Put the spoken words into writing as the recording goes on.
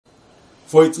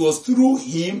For it was through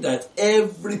him that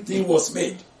everything was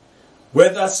made,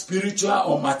 whether spiritual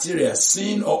or material,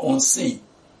 seen or unseen.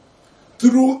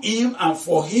 Through him and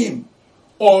for him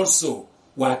also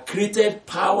were created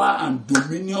power and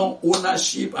dominion,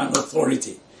 ownership and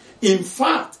authority. In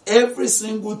fact, every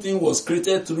single thing was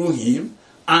created through him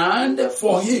and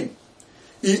for him.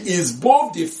 He is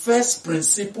both the first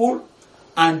principle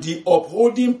and the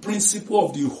upholding principle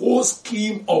of the whole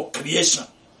scheme of creation.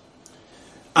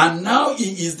 And now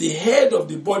he is the head of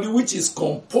the body, which is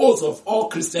composed of all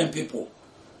Christian people.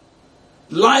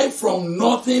 Life from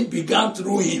nothing began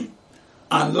through him,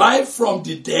 and life from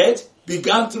the dead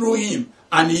began through him.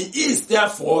 And he is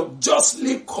therefore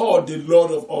justly called the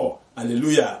Lord of all.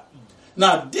 Hallelujah.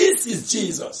 Now this is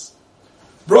Jesus.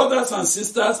 Brothers and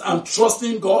sisters, I'm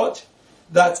trusting God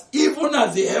that even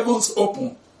as the heavens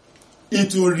open,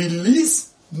 it will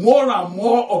release more and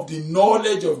more of the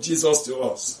knowledge of Jesus to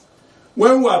us.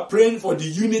 When we are praying for the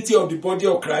unity of the body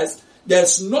of Christ,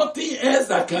 there's nothing else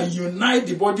that can unite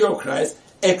the body of Christ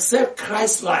except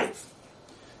Christ's life.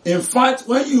 In fact,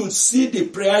 when you see the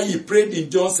prayer he prayed in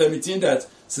John 17 that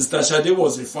Sister Shade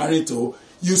was referring to,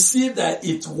 you see that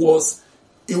it was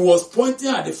pointing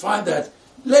at the fact that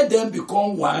let them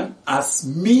become one as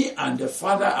me and the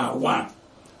Father are one.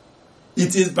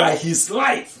 It is by his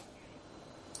life.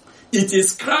 It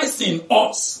is Christ in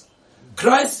us.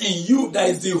 Christ in you, that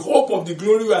is the hope of the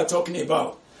glory we are talking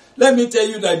about. Let me tell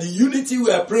you that the unity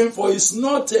we are praying for is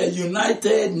not a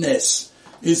unitedness.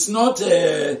 It's not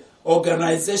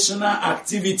organizational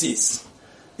activities.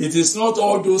 It is not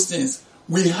all those things.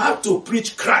 We have to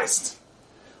preach Christ.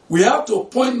 We have to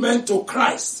point men to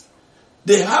Christ.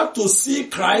 They have to see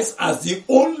Christ as the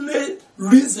only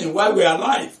reason why we are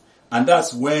alive. And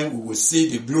that's when we will see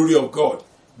the glory of God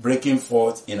breaking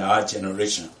forth in our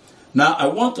generation. Now, I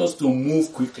want us to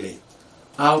move quickly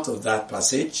out of that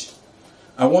passage.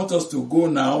 I want us to go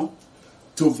now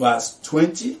to verse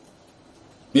 20.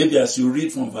 Maybe as you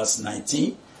read from verse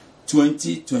 19,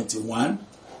 20, 21.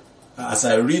 As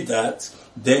I read that,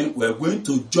 then we're going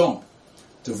to jump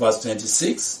to verse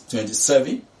 26,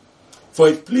 27. For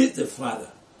it pleased the Father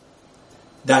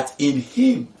that in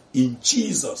him, in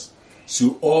Jesus,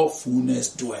 should all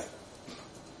fullness dwell.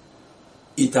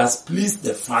 It has pleased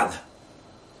the Father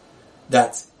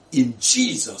that in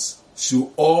Jesus should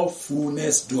all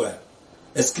fullness dwell.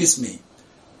 Excuse me.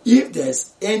 If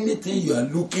there's anything you are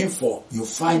looking for, you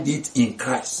find it in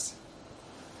Christ.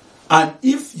 And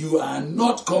if you are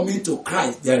not coming to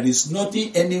Christ, there is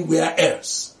nothing anywhere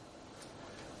else.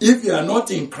 If you are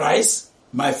not in Christ,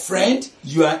 my friend,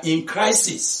 you are in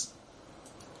crisis.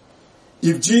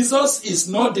 If Jesus is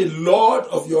not the Lord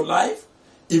of your life,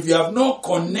 if you have not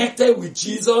connected with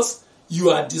Jesus, you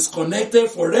are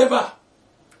disconnected forever.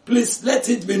 Please let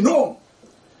it be known.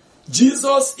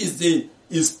 Jesus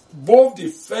is both the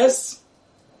first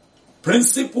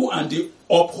principle and the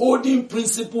upholding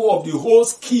principle of the whole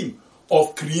scheme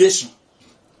of creation.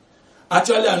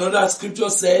 Actually, another scripture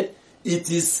said,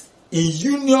 it is in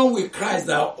union with Christ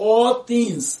that all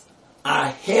things are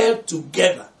held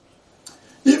together.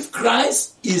 If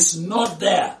Christ is not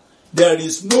there, there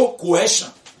is no cohesion.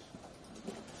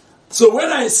 So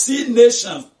when I see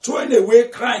nations throwing away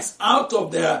Christ out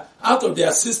of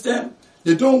their system,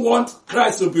 they don't want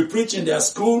Christ to be preached in their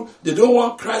school. They don't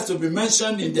want Christ to be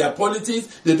mentioned in their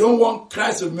politics. They don't want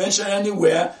Christ to be mentioned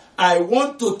anywhere. I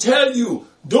want to tell you,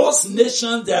 those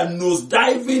nations, they are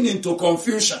nosediving into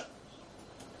confusion.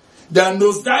 They are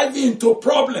nosediving into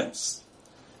problems.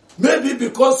 Maybe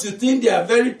because you think they are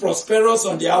very prosperous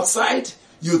on the outside,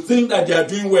 you think that they are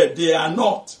doing well. They are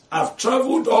not. I've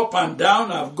traveled up and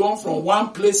down. I've gone from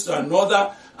one place to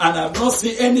another, and I've not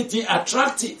seen anything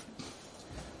attractive.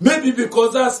 Maybe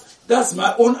because that's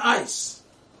my own eyes.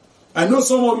 I know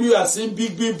some of you are seeing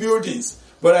big buildings,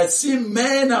 but I see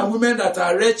men and women that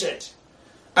are wretched.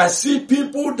 I see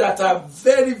people that are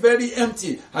very, very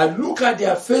empty. I look at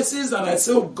their faces and I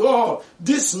say, oh God,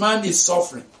 this man is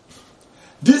suffering.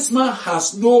 This man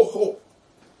has no hope.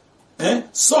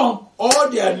 Some, all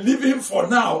they are living for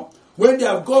now, when they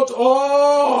have got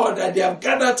all that they have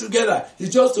gathered together, is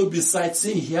just to be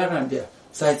sightseeing here and there.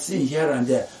 Sightseeing here and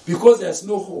there. Because there's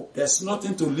no hope. There's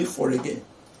nothing to live for again.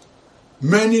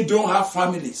 Many don't have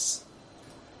families.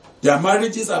 Their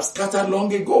marriages have scattered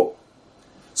long ago.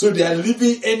 So they are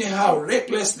living anyhow,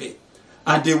 recklessly.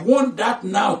 And they want that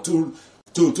now to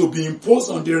be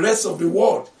imposed on the rest of the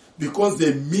world, because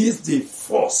they miss the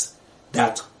force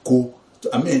that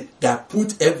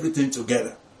put everything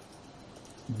together.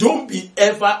 Don't be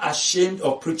ever ashamed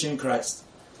of preaching Christ.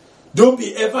 Don't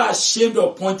be ever ashamed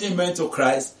of pointing men to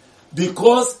Christ,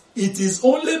 because it is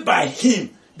only by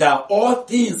him that all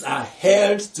things are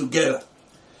held together.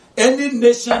 Any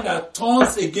nation that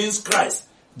turns against Christ,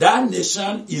 that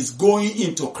nation is going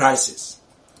into crisis.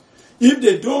 If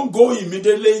they don't go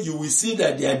immediately, you will see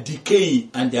that they are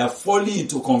decaying and they are falling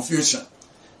into confusion.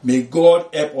 May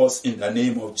God help us in the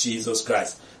name of Jesus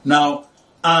Christ. Now,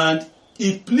 and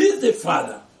it pleased the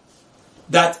Father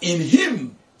that in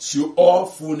him should all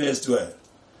fullness dwell,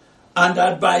 and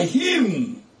that by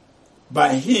him,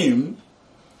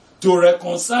 to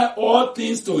reconcile all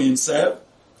things to himself,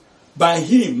 by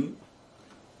him,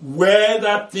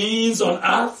 whether things on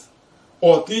earth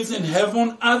or things in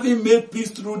heaven, having made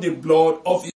peace through the blood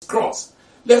of his cross.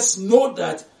 Let's note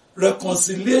that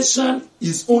reconciliation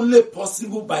is only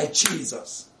possible by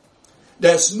Jesus.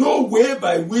 There's no way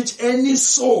by which any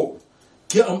soul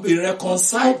can be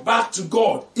reconciled back to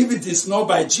God if it is not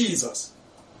by Jesus.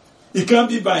 It can't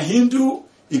be by Hindu,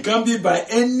 it can't be by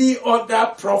any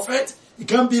other prophet, it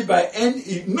can't be by any,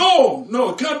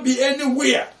 it can't be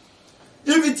anywhere.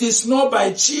 If it is not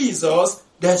by Jesus,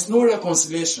 there's no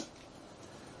reconciliation.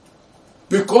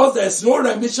 Because there's no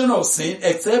remission of sin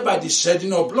except by the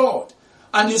shedding of blood.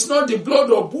 And it's not the blood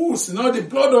of bulls, it's not the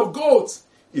blood of goats.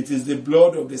 It is the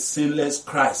blood of the sinless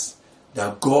Christ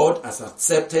that God has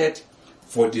accepted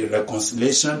for the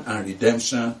reconciliation and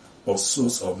redemption of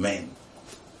souls of men.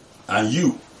 And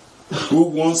you, who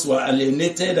once were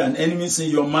alienated and enemies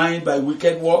in your mind by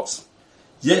wicked works,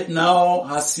 yet now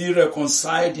has he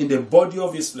reconciled in the body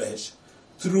of his flesh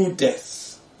through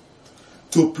death,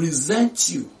 to present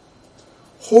you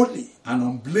holy and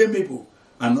unblameable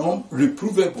and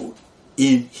unreprovable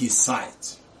in his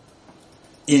sight.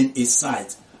 In his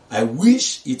sight. I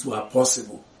wish it were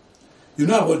possible. You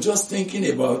know, I was just thinking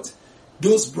about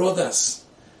those brothers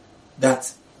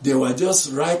that they were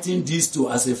just writing this to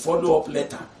as a follow-up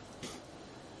letter.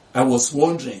 I was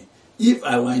wondering, if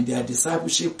I were in their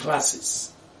discipleship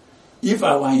classes, if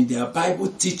I were in their Bible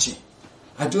teaching,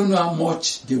 I don't know how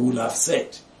much they would have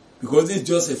said, because it's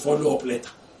just a follow-up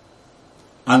letter.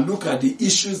 And look at the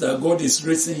issues that God is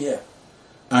raising here.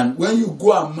 And when you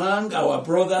go among our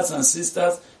brothers and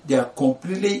sisters, they are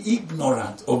completely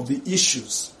ignorant of the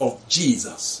issues of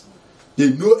Jesus.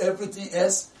 They know everything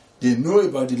else. They know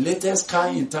about the latest car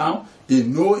in town. They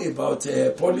know about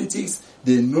politics.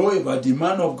 They know about the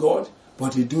man of God.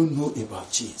 But they don't know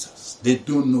about Jesus. They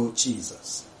don't know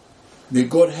Jesus. May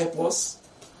God help us.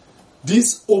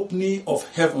 This opening of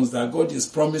heavens that God is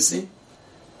promising,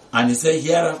 and he said,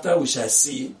 hereafter we shall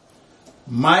see.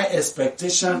 My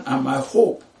expectation and my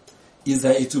hope is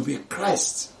that it will be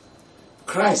Christ.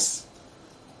 Christ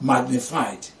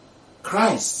magnified.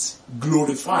 Christ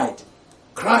glorified.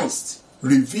 Christ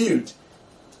revealed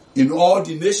in all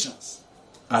the nations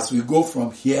as we go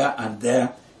from here and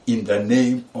there in the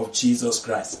name of Jesus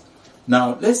Christ.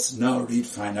 Now, let's now read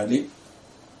finally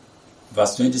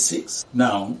verse 26.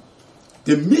 Now,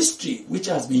 the mystery which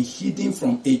has been hidden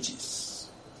from ages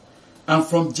and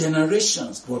from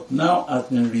generations, but now has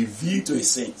been revealed to his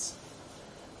saints.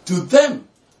 To them,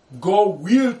 God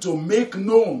willed to make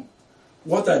known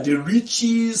what are the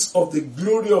riches of the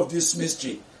glory of this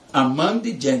mystery among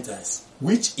the Gentiles,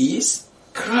 which is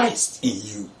Christ in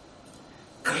you.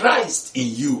 Christ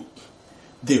in you,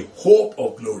 the hope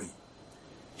of glory.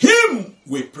 Him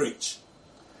we preach.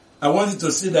 I want you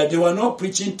to see that they were not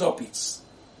preaching topics.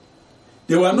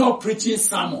 They were not preaching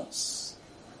sermons.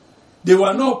 They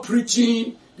were not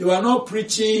preaching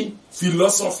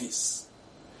philosophies.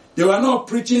 They were not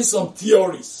preaching some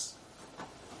theories.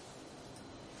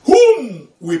 Whom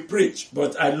we preach.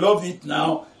 But I love it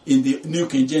now in the New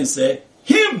King James said,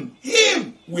 him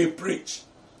we preach.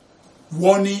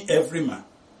 Warning every man.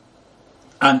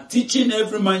 And teaching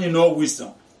every man in all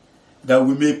wisdom, that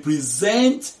we may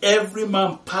present every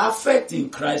man perfect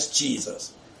in Christ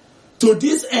Jesus. To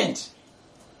this end,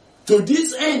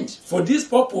 for this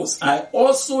purpose, I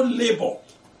also labor,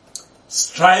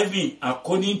 striving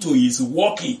according to his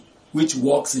working, which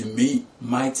works in me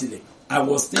mightily. I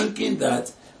was thinking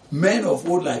that men of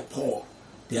old like Paul,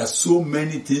 there are so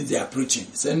many things they are preaching.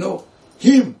 He said, no,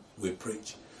 him we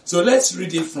preach. So let's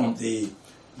read it from the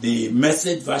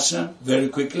Message version very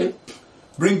quickly.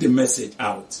 Bring the message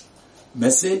out.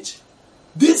 Message.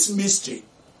 This mystery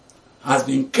has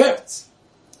been kept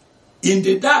in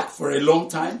the dark for a long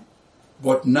time,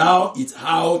 but now it's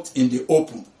out in the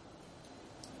open.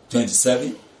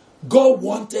 27. God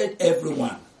wanted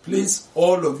everyone. Please,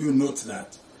 all of you note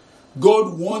that.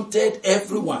 God wanted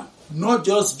everyone, not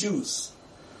just Jews,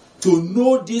 to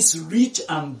know this rich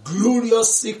and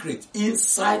glorious secret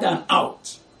inside and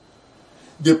out.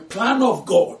 The plan of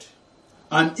God,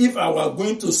 and if I were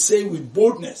going to say with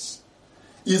boldness,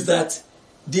 is that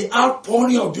The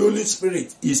outpouring of the Holy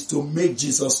Spirit is to make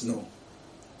Jesus known.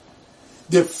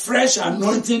 The fresh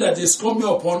anointing that is coming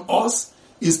upon us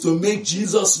is to make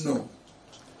Jesus known.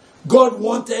 God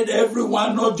wanted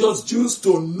everyone, not just Jews,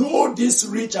 to know this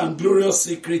rich and glorious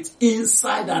secret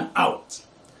inside and out,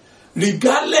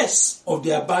 regardless of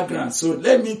their background. So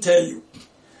let me tell you,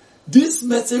 this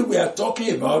message we are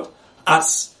talking about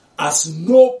has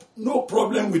no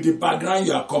problem with the background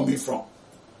you are coming from.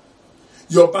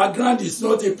 Your background is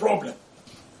not a problem.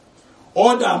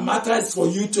 All that matters is for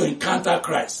you to encounter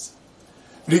Christ.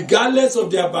 Regardless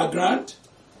of their background,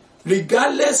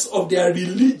 regardless of their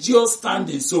religious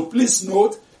standing. So please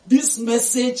note, this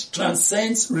message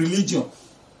transcends religion.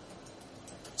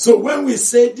 So when we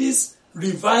say this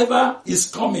revival is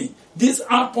coming, this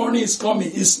outpouring is coming,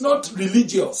 it's not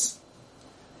religious.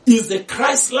 It's the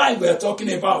Christ life we are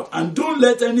talking about. And don't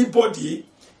let anybody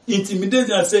intimidate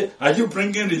you and say, are you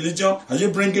bringing religion? Are you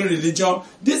bringing religion?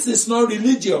 This is not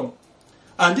religion.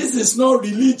 And this is not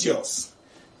religious.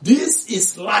 This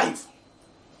is life.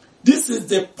 This is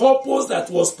the purpose that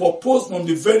was proposed from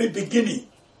the very beginning.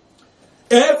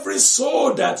 Every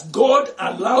soul that God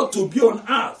allowed to be on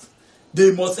earth,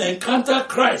 they must encounter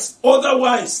Christ.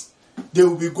 Otherwise, they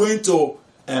will be going to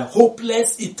a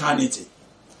hopeless eternity,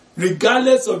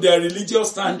 regardless of their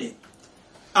religious standing.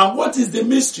 And what is the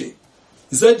mystery?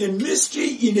 He said the mystery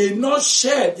in a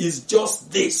nutshell is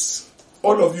just this.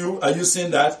 All of you, are you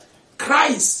saying that?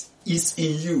 Christ is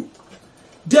in you.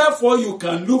 Therefore, you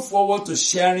can look forward to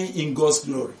sharing in God's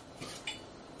glory.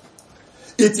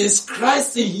 It is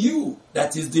Christ in you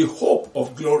that is the hope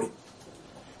of glory.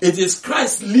 It is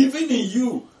Christ living in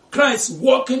you, Christ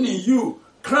walking in you,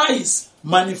 Christ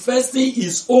manifesting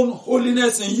his own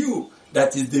holiness in you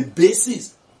that is the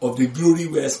basis of the glory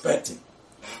we're expecting.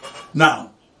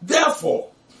 Now,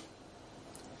 therefore,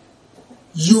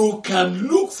 you can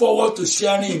look forward to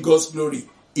sharing in God's glory.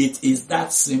 It is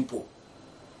that simple.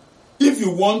 If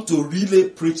you want to really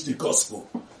preach the gospel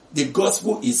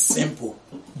is simple.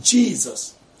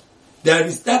 Jesus. That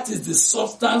is the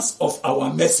substance of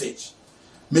our message.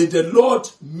 May the Lord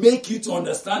make you to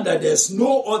understand that there's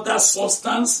no other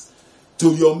substance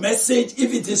to your message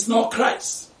if it is not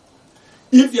Christ.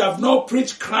 If you have not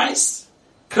preached Christ,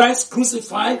 Christ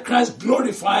crucified, Christ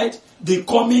glorified, the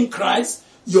coming Christ,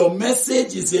 your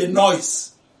message is a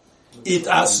noise. It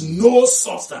has no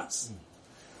substance.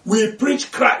 We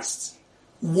preach Christ,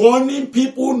 warning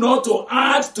people not to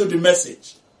add to the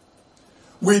message.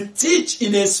 We teach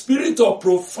in a spirit of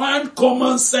profound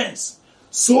common sense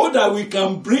so that we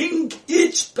can bring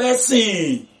each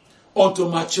person unto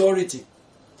maturity.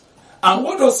 And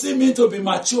what does it mean to be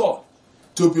mature?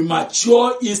 To be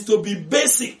mature is to be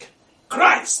basic.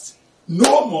 Christ.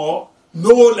 No more,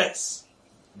 no less.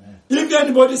 Amen. If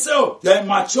anybody say, oh, you're a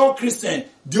mature Christian,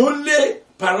 the only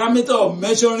parameter of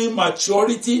measuring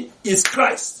maturity is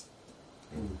Christ.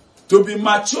 To be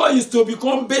mature is to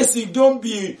become basic. Don't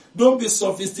be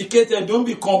sophisticated. Don't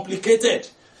be complicated.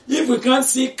 If we can't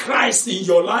see Christ in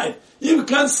your life, if we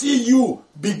can't see you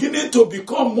beginning to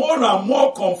become more and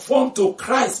more conformed to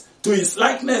Christ, to his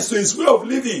likeness, to his way of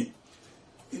living,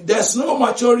 there's no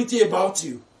maturity about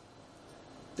you.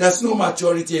 There's no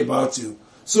maturity about you.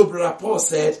 So Brother Paul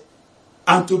said,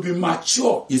 and to be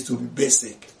mature is to be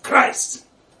basic. Christ.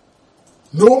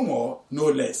 No more, no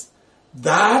less.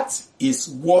 That is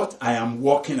what I am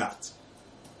working at.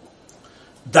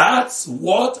 That's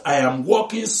what I am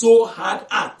working so hard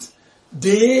at.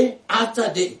 Day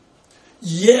after day.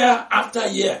 Year after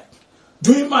year.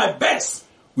 Doing my best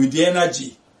with the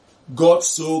energy God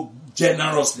so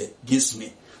generously gives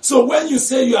me. So when you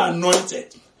say you are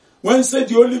anointed, when you say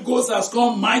the Holy Ghost has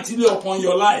come mightily upon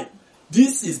your life,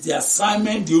 this is the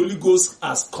assignment the Holy Ghost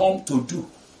has come to do.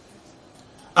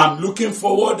 I'm looking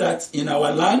forward that in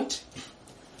our land,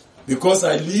 because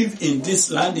I live in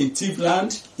this land, in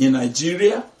Tivland, in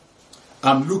Nigeria,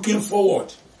 I'm looking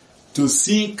forward to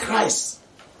seeing Christ,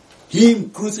 him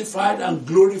crucified and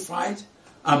glorified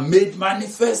and made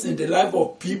manifest in the life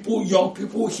of people, young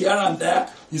people here and there.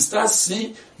 You start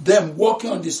seeing them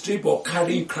walking on the street or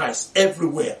carrying Christ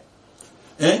everywhere.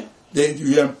 Then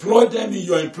you employ them in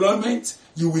your employment,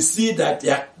 you will see that they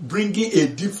are bringing a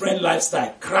different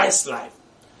lifestyle, Christ life.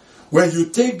 When you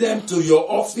take them to your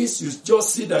office, you just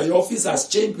see that your office has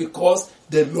changed because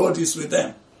the Lord is with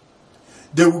them.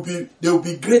 They will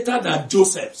be greater than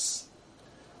Joseph's.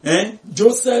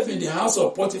 Joseph in the house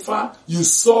of Potiphar, you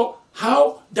saw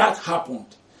how that happened.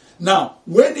 Now,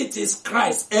 when it is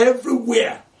Christ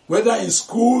everywhere, whether in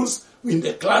schools, in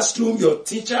the classroom, your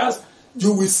teachers,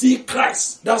 you will see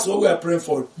Christ. That's what we are praying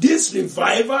for. This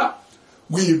revival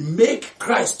will make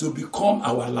Christ to become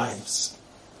our lives.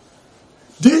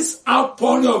 This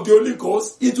outpouring of the Holy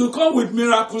Ghost, it will come with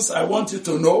miracles, I want you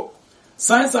to know.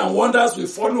 Signs and wonders will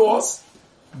follow us.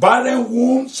 Barren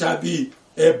womb shall be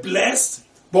blessed.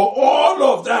 But all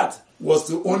of that was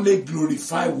to only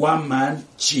glorify one man,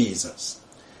 Jesus.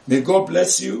 May God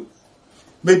bless you.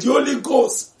 May the Holy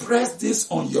Ghost press this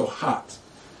on your heart.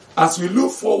 As we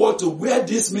look forward to where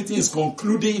this meeting is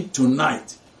concluding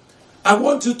tonight, I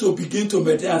want you to begin to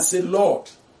meditate and say, Lord,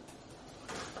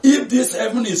 if this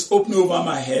heaven is open over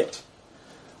my head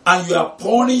and you are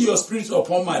pouring your spirit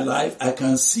upon my life, I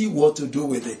can see what to do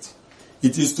with it.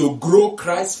 It is to grow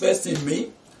Christ first in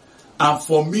me and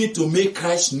for me to make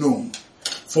Christ known.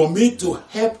 For me to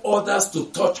help others to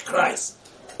touch Christ.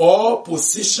 All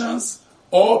positions,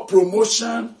 all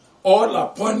promotion, all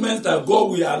appointments that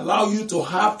God will allow you to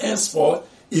have henceforth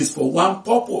is for one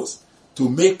purpose, to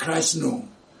make Christ known,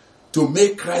 to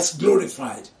make Christ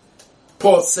glorified.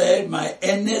 Paul said, my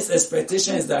earnest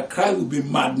expectation is that Christ will be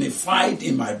magnified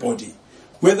in my body,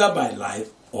 whether by life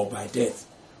or by death.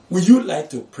 Would you like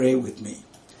to pray with me?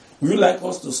 Would you like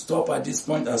us to stop at this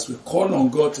point as we call on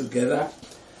God together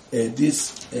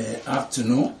this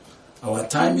afternoon? Our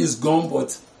time is gone,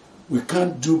 but we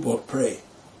can't do but pray.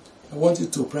 I want you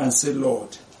to pray and say,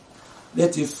 Lord,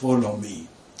 let it fall on me.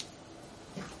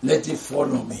 Let it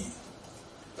fall on me.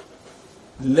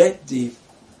 Let the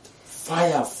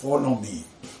fire fall on me.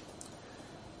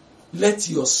 Let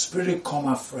your spirit come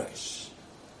afresh.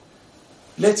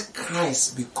 Let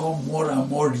Christ become more and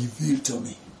more revealed to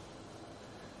me.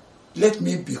 Let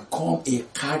me become a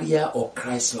carrier of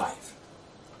Christ's life.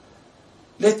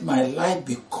 Let my life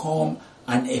become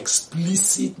an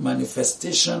explicit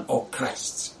manifestation of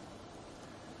Christ.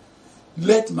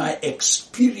 Let my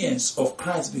experience of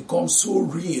Christ become so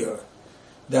real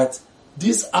that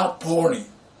this outpouring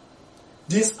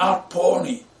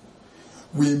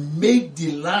will make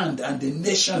the land and the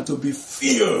nation to be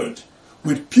filled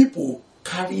with people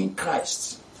carrying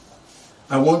Christ.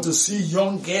 I want to see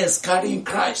young girls carrying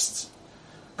Christ.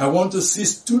 I want to see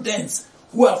students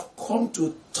who have come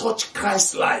to touch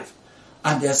Christ's life.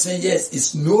 And they are saying, yes,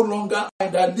 it's no longer I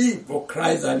that live, but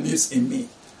Christ that lives in me.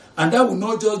 And that will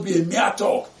not just be a mere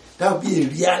talk. That will be a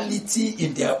reality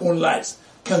in their own lives.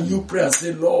 Can you pray and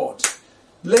say, Lord,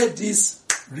 let this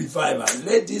revival,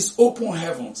 let this open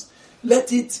heavens,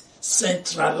 let it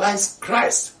centralize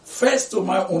Christ first to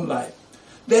my own life.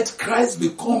 Let Christ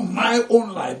become my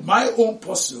own life, my own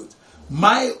pursuit,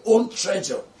 my own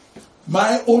treasure,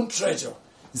 my own treasure.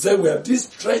 He said, we have this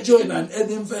treasure in an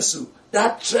earthen vessel.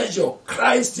 That treasure,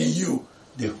 Christ in you,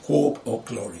 the hope of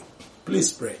glory.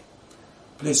 Please pray.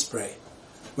 Please pray.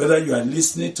 Whether you are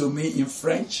listening to me in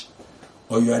French,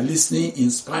 or you are listening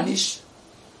in Spanish,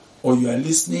 or you are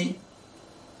listening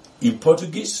in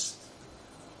Portuguese,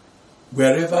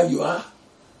 wherever you are,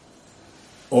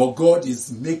 or God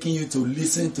is making you to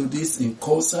listen to this in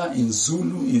Xhosa, in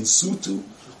Zulu, in Sutu,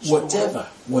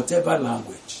 whatever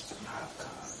language.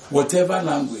 Whatever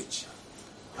language.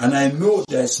 And I know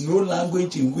there is no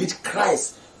language in which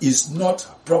Christ is not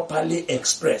properly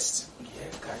expressed.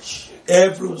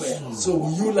 Everywhere. So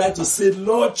would you like to say,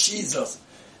 Lord Jesus,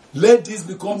 let this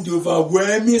become the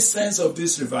overwhelming sense of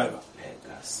this revival.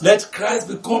 Let Christ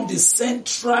become the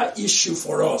central issue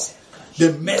for us.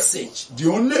 The message, the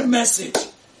only message.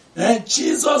 And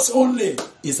Jesus only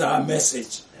is our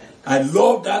message. I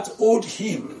love that old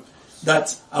hymn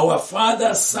that our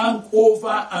father sang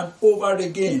over and over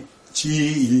again.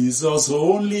 Jesus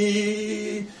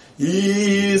only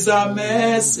is a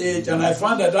message. And I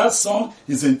found that song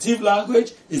is in Tiv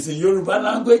language, is in Yoruba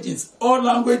language, it's all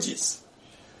languages.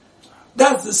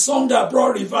 That's the song that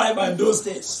brought revival in those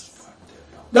days.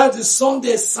 That's the song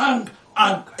they sang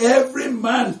and every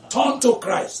man turned to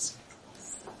Christ.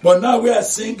 But now we are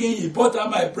singing, He butter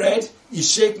my bread, He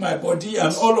shake my body,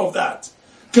 and all of that.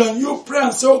 Can you pray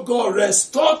and say, oh God,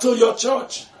 restore to your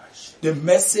church the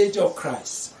message of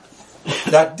Christ?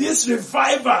 That this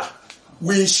revival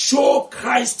will show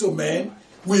Christ to men,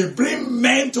 will bring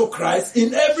men to Christ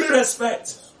in every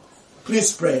respect.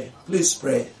 Please pray, please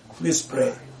pray, please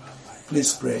pray,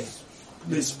 please pray,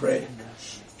 please pray.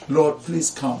 Lord,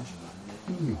 please come.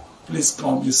 Please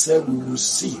come. You said we will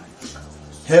see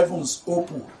heavens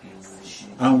open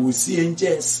and we see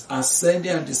angels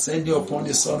ascending and descending upon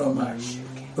the Son of Man.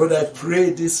 Lord, I pray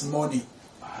this morning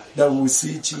that we will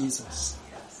see Jesus.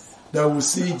 That we will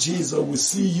see Jesus. We will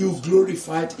see you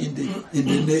glorified in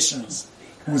the nations.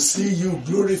 We will see you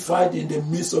glorified in the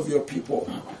midst of your people.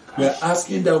 We are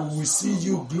asking that we will see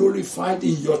you glorified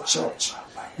in your church.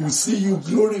 We will see you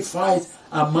glorified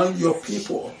among your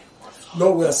people.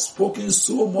 Lord, we have spoken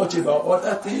so much about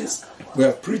other things, We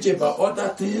have preached about other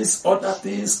things,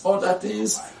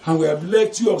 and we have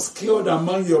left you obscured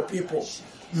among your people.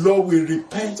 Lord, we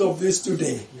repent of this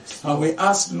today. And we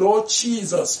ask, Lord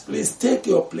Jesus, please take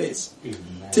your place.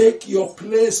 Take your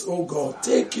place, oh God.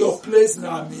 Take your place in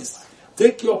our midst.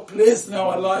 Take your place in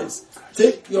our lives.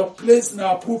 Take your place in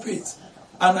our pulpit.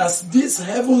 And as these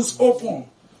heavens open,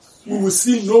 we will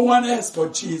see no one else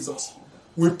but Jesus.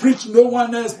 We preach no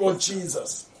one else but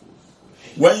Jesus.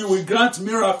 When you will grant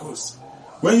miracles,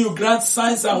 when you grant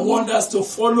signs and wonders to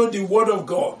follow the word of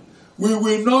God, we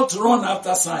will not run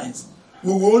after signs.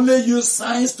 We will only use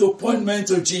signs to point men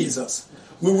to Jesus.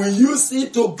 We will use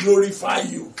it to glorify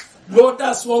you. Lord,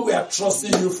 that's what we are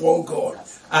trusting you for, God.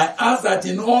 I ask that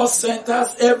in all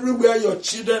centers, everywhere your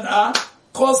children are,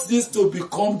 cause this to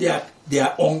become their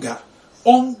hunger.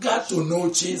 Hunger to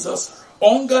know Jesus.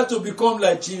 Hunger to become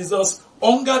like Jesus.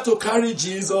 Hunger to carry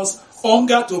Jesus.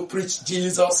 Hunger to preach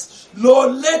Jesus.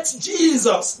 Lord, let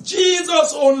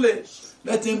Jesus only,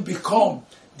 let him become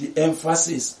the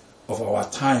emphasis of our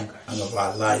time and of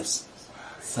our lives.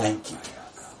 Thank you.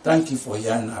 Thank you for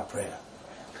hearing our prayer.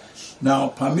 Now,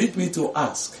 permit me to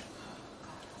ask.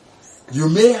 You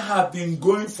may have been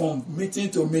going from meeting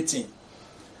to meeting,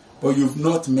 but you've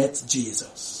not met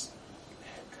Jesus.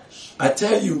 I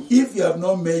tell you, if you have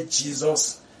not met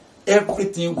Jesus,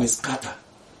 everything will scatter.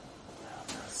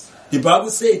 The Bible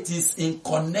says it is in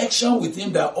connection with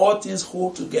him that all things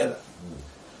hold together.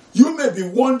 You may be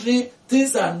wondering,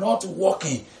 things are not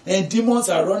working and demons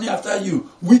are running after you.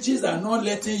 Witches are not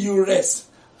letting you rest.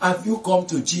 Have you come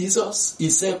to Jesus? He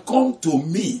said, come to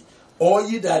me, all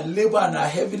ye that labor and are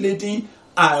heavy laden,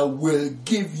 I will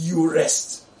give you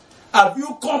rest. Have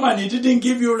you come and he didn't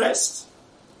give you rest?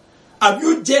 Have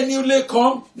you genuinely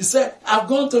come? You said, I've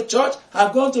gone to church,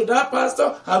 I've gone to that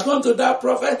pastor, I've gone to that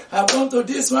prophet, I've gone to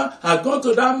this one, I've gone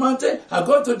to that mountain, I've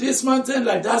gone to this mountain,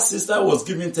 like that sister was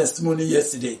giving testimony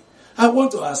yesterday. I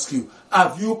want to ask you,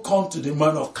 have you come to the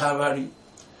man of Calvary?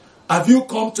 Have you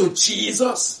come to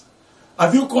Jesus?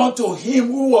 Have you come to him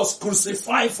who was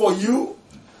crucified for you?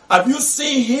 Have you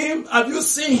seen him? Have you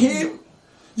seen him?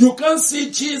 You can't see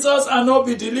Jesus and not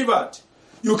be delivered.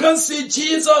 You can't see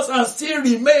Jesus and still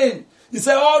remain. He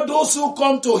said, all those who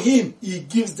come to him, he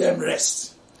gives them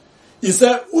rest. He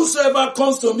said, whosoever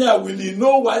comes to me, I will in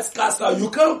no wise cast out. You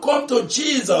can't come to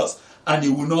Jesus and he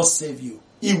will not save you.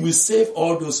 He will save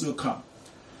all those who come.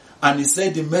 And he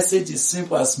said the message is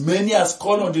simple. As many as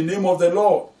call on the name of the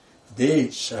Lord,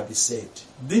 they shall be saved.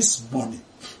 This morning,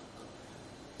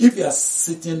 if you are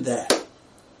sitting there,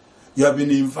 you have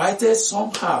been invited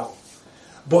somehow,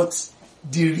 but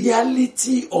the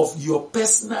reality of your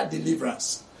personal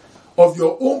deliverance, of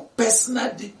your own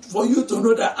personal, for you to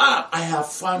know that, I have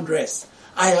found rest.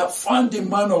 I have found the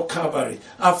man of Calvary.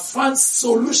 I have found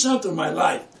solution to my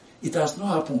life. It has not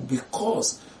happened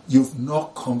because you've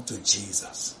not come to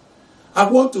Jesus. I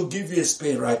want to give you a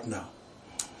space right now.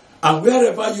 And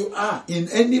wherever you are, in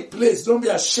any place, don't be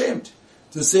ashamed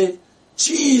to say,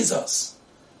 Jesus,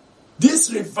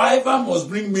 this revival must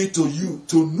bring me to you,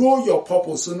 to know your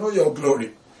purpose, to know your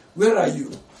glory. Where are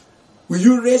you? Will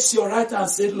you raise your right hand and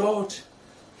say, Lord,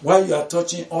 while you are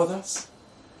touching others,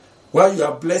 while you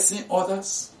are blessing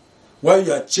others, while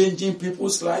you are changing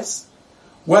people's lives,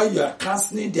 while you are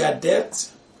canceling their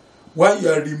debt, while you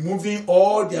are removing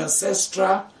all the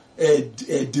ancestral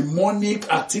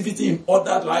demonic activity in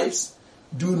other lives,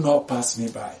 do not pass me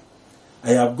by. I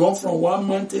have gone from one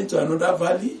mountain to another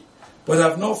valley, but I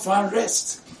have not found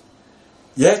rest.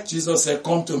 Yet Jesus said,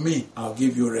 come to me, I'll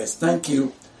give you rest. Thank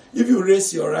you. If you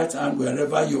raise your right hand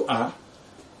wherever you are,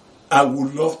 I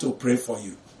would love to pray for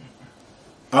you.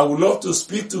 I would love to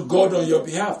speak to God on your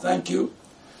behalf. Thank you.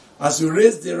 As you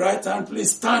raise the right hand,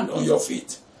 please stand on your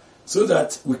feet so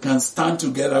that we can stand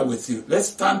together with you. Let's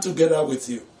stand together with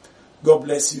you. God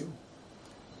bless you.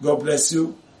 God bless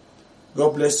you.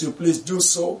 God bless you. Please do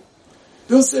so.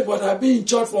 Don't say, but I've been in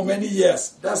church for many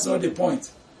years. That's not the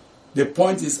point. The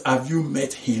point is, have you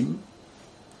met him?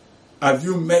 Have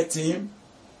you met him?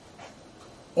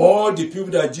 All the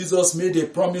people that Jesus made a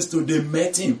promise to, they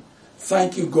met him.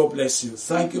 Thank you. God bless you.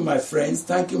 Thank you, my friends.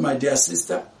 Thank you, my dear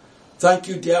sister. Thank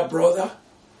you, dear brother.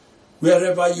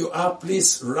 Wherever you are,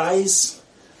 please rise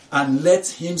and let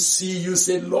him see you.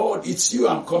 Say, Lord, it's you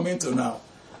I'm coming to now.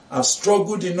 I've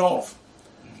struggled enough.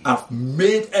 I've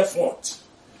made effort.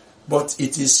 But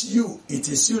it is you. It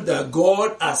is you that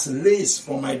God has raised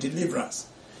for my deliverance.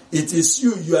 It is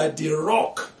you. You are the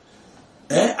rock.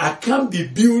 I can't be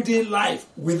building life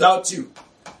without you.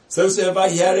 So whosoever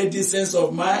heareth this sense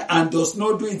of mine and does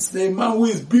not do it, the man who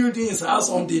is building his house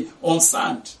on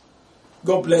sand.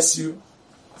 God bless you.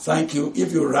 Thank you.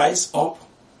 If you rise up,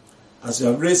 As you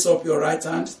have raised up your right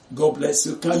hand, God bless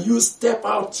you. Can you step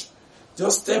out?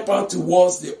 Just step out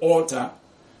towards the altar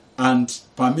and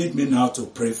permit me now to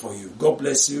pray for you. God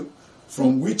bless you.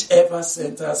 From whichever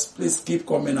centers, please keep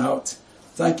coming out.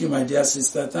 Thank you, my dear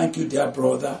sister. Thank you, dear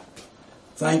brother.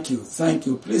 Thank you. Thank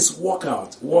you. Please walk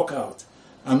out. Walk out.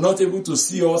 I'm not able to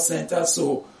see all centers,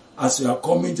 so as you are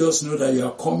coming, just know that you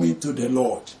are coming to the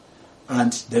Lord.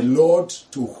 And the Lord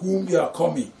to whom you are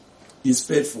coming is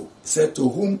faithful. He said, to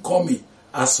whom coming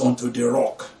as unto the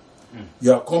rock.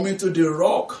 You are coming to the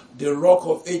rock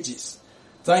of ages.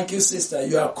 Thank you, sister.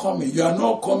 You are coming. You are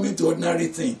not coming to ordinary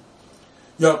thing.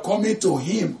 You are coming to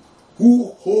him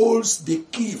who holds the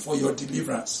key for your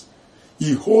deliverance.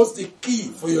 He holds the key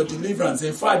for your deliverance.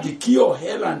 In fact, the key of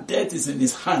hell and death is in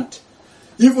his hand.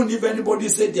 Even if anybody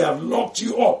said they have locked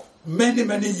you up many,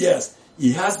 many years,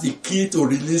 he has the key to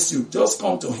release you. Just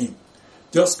come to him.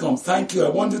 Just come. Thank you. I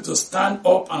want you to stand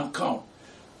up and come.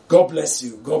 God bless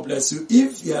you. God bless you.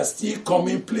 If you are still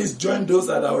coming, please join those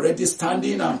that are already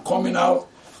standing and coming out.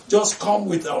 Just come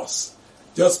with us.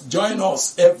 Just join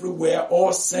us everywhere.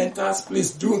 All centers,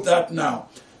 please do that now.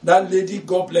 That lady,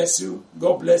 God bless you.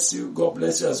 God bless you. God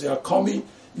bless you as you are coming.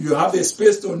 You have a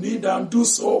space to kneel down. Do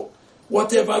so.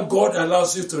 Whatever God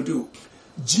allows you to do.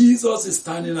 Jesus is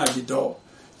standing at the door.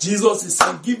 Jesus is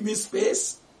saying, give me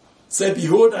space. Say,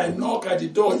 behold, I knock at the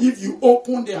door. If you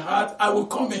open the heart, I will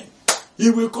come in. He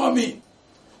will come in.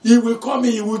 He will come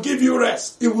in. He will give you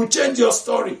rest. He will change your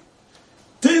story.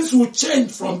 Things will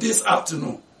change from this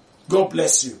afternoon. God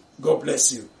bless you. God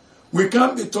bless you. We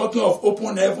can't be talking of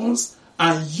open heavens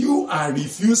and you are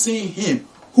refusing him,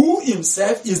 who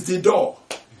himself is the door.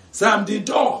 Say, I'm the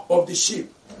door of the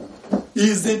sheep. He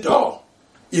is the door.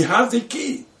 He has the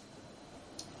key.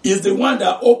 He is the one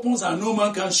that opens and no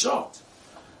man can shut.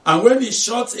 And when he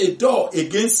shuts a door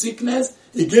against sickness,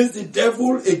 against the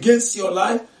devil, against your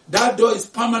life, that door is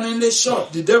permanently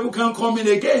shut. The devil can't come in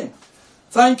again.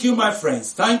 Thank you, my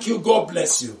friends. Thank you. God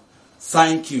bless you.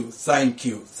 Thank you. Thank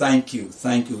you. Thank you.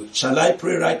 Thank you. Shall I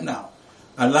pray right now?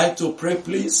 I'd like to pray,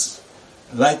 please.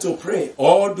 I'd like to pray.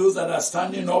 All those that are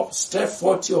standing up, step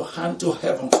forth your hand to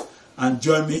heaven and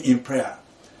join me in prayer.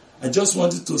 I just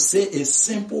wanted to say a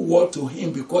simple word to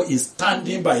him because he's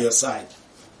standing by your side.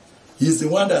 He's the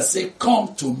one that said,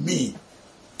 come to me.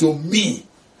 To me.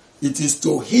 It is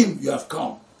to him you have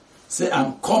come. Say,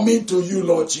 I'm coming to you,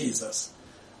 Lord Jesus.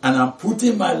 And I'm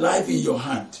putting my life in your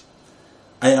hand.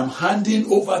 I am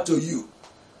handing over to you.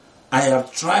 I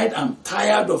have tried. I'm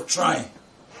tired of trying.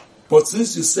 But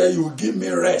since you say you will give me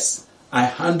rest, I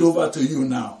hand over to you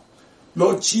now.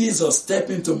 Lord Jesus, step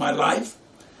into my life.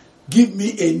 Give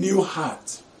me a new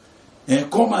heart.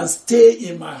 And come and stay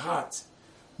in my heart.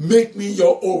 Make me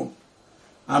your own.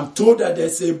 I'm told that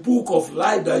there's a book of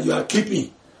life that you are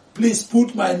keeping. Please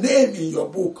put my name in your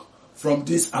book from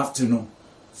this afternoon.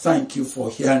 Thank you for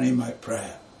hearing my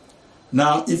prayer.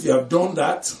 Now, if you have done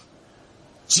that,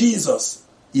 Jesus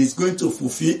is going to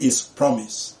fulfill his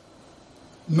promise.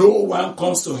 No one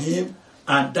comes to him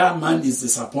and that man is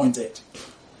disappointed.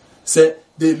 Say,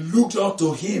 they looked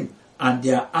unto him and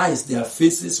their eyes, their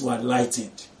faces were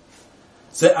lightened.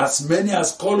 Say, as many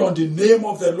as call on the name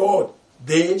of the Lord,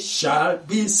 they shall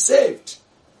be saved.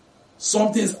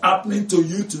 Something's happening to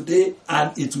you today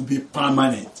and it will be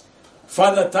permanent.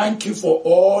 Father, thank you for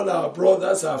all our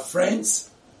brothers, our friends.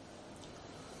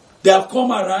 They have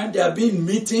come around, they have been in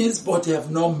meetings, but they have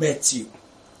not met you.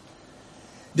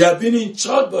 They have been in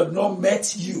church, but not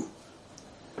met you.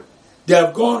 They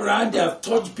have gone around, they have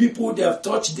touched people, they have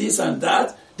touched this and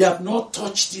that. They have not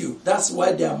touched you. That's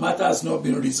why their matter has not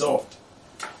been resolved.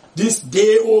 This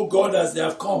day, oh God, as they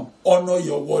have come, honor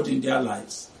your word in their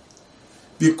lives.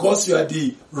 Because you are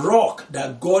the rock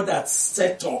that God has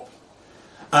set up.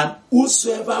 And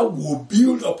whosoever will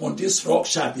build upon this rock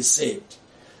shall be saved.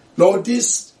 Lord,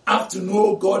 this afternoon,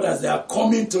 oh God, as they are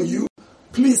coming to you,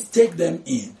 please take them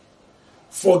in.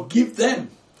 Forgive them.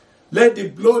 Let the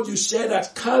blood you shed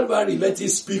at Calvary, let it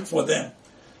speak for them.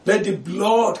 Let the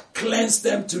blood cleanse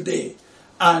them today.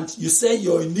 And you say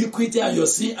your iniquity and your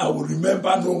sin I will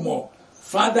remember no more.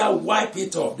 Father, wipe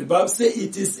it off. The Bible says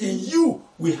it is in you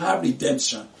we have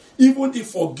redemption. Even the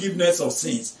forgiveness of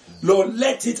sins. Lord,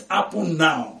 let it happen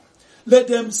now. Let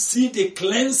them see the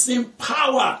cleansing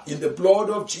power in the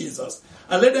blood of Jesus.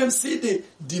 And let them see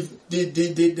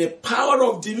the power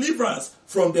of deliverance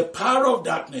from the power of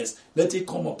darkness. Let it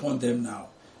come upon them now.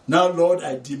 Now, Lord,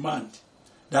 I demand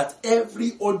that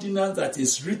every ordinance that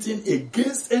is written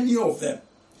against any of them,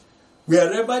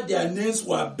 wherever their names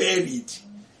were buried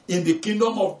in the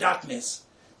kingdom of darkness,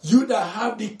 you that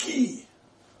have the key,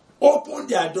 open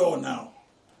their door now.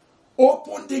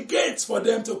 Open the gates for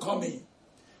them to come in.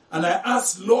 And I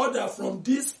ask, Lord, that from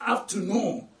this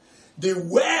afternoon, the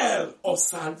well of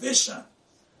salvation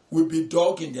will be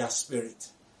dug in their spirit.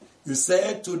 You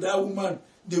said to that woman,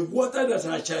 the water that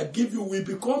I shall give you will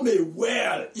become a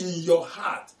well in your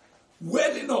heart,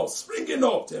 welling up, springing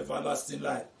up to everlasting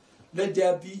life. Let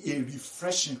there be a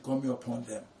refreshing coming upon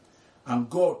them. And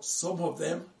God, some of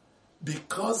them,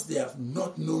 because they have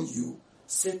not known you,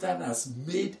 Satan has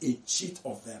made a cheat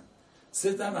of them.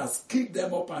 Satan has kicked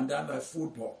them up and down like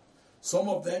football. Some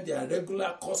of them, they are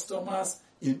regular customers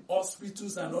in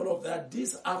hospitals and all of that.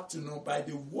 This afternoon, by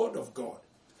the word of God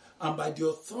and by the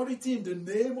authority in the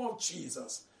name of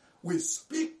Jesus, we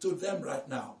speak to them right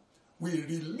now. We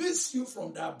release you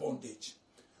from that bondage.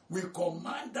 We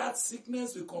command that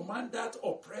sickness, we command that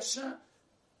oppression.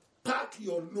 Pack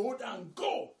your load and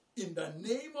go in the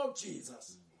name of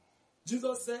Jesus.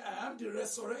 Jesus said, I am the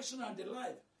resurrection and the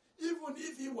life. Even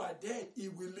if he were dead, he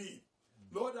will live.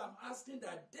 Lord, I'm asking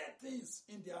that dead things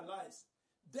in their lives,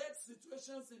 dead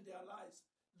situations in their lives,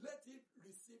 let it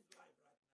receive life.